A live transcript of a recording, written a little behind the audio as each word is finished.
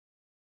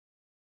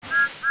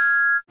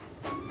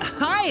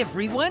Hi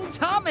everyone,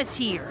 Thomas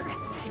here.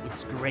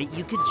 It's great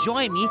you could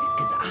join me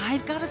because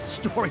I've got a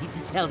story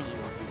to tell you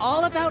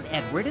all about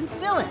Edward and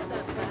Philip.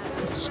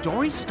 The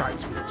story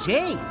starts with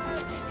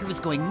James, who was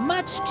going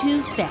much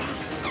too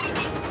fast.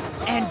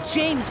 And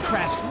James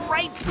crashed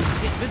right through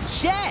Tidman's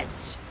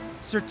sheds.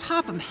 Sir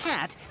Topham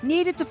Hatt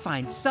needed to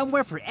find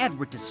somewhere for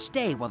Edward to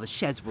stay while the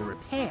sheds were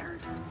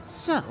repaired.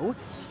 So,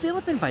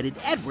 Philip invited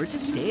Edward to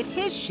stay at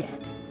his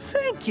shed.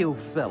 Thank you,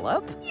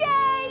 Philip. Yay,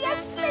 a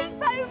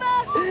sleepover!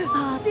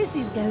 Oh, this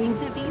is going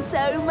to be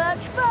so much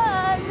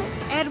fun.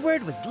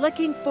 Edward was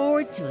looking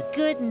forward to a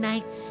good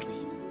night's sleep.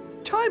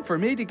 Time for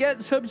me to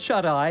get some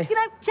shut-eye. You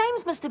know,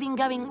 James must have been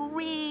going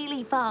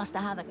really fast to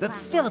have a But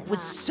crack Philip like was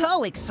that.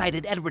 so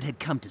excited Edward had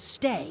come to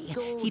stay. He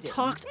Gorgeous.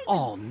 talked It was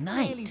all really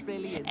night.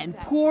 brilliant. And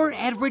poor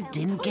Edward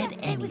didn't Well, get it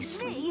any was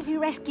sleep. me who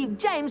rescued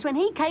James when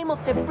he came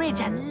off the bridge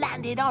and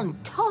landed on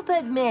top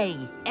of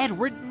me.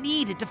 Edward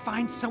needed to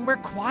find somewhere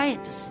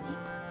quiet to sleep.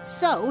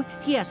 So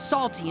he asked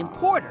Salty and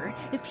Porter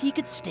if he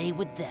could stay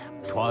with them.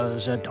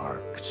 'Twas a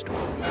dark,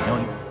 stormy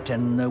night,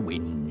 and the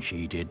wind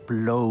she did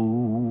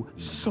blow.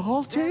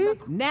 Salty?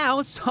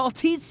 Now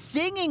Salty's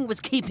singing was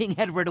keeping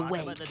Edward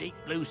awake. Over the deep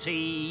blue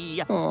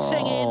sea,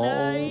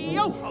 singing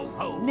yo ho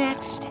ho.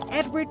 Next,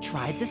 Edward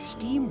tried the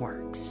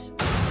steamworks.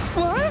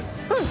 What?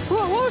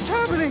 What's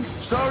happening?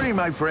 Sorry,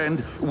 my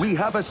friend. We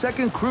have a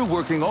second crew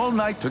working all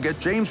night to get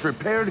James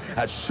repaired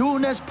as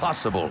soon as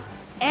possible.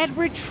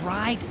 Edward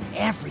tried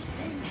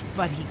everything,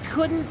 but he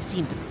couldn't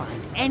seem to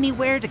find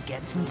anywhere to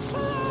get some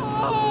sleep.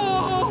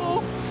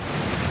 Oh!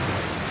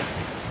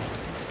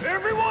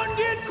 Everyone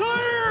get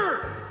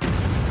clear!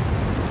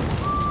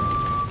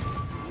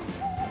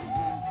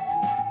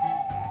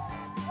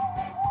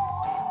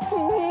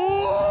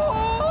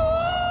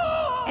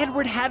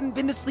 Edward hadn't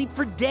been to sleep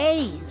for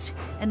days,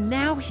 and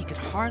now he could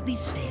hardly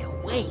stay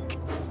awake.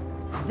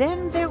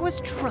 Then there was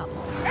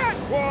trouble.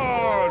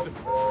 Edward!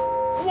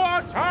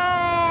 Watch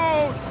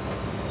out!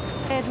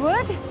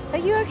 Edward, are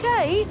you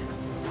okay?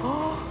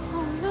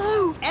 Oh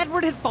no!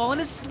 Edward had fallen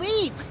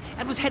asleep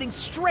and was heading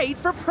straight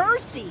for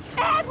Percy.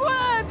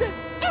 Edward!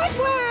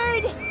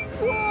 Edward!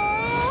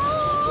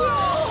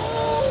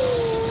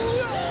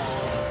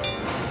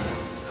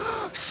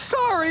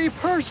 Sorry,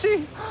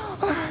 Percy.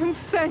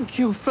 Thank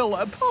you,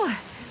 Philip. Oh,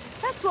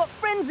 that's what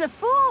friends are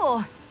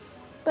for.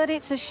 But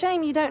it's a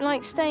shame you don't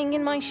like staying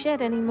in my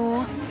shed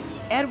anymore.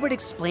 Edward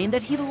explained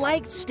that he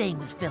liked staying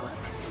with Philip,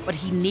 but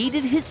he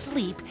needed his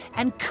sleep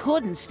and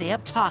couldn't stay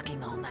up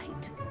talking all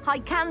night. I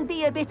can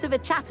be a bit of a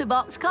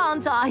chatterbox,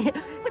 can't I?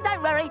 But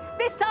don't worry,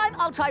 this time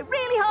I'll try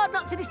really hard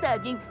not to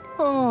disturb you.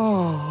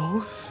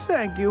 Oh,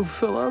 thank you,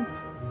 Philip.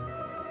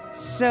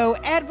 So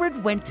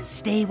Edward went to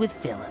stay with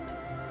Philip.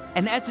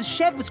 And as the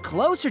shed was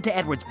closer to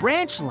Edward's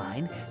branch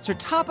line, Sir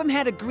Topham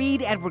had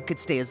agreed Edward could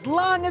stay as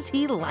long as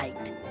he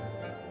liked.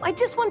 I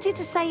just wanted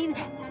to say,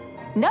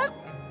 no,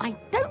 I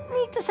don't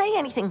need to say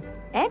anything.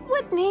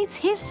 Edward needs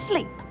his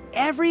sleep.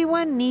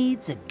 Everyone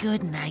needs a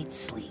good night's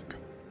sleep.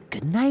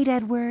 Good night,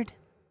 Edward.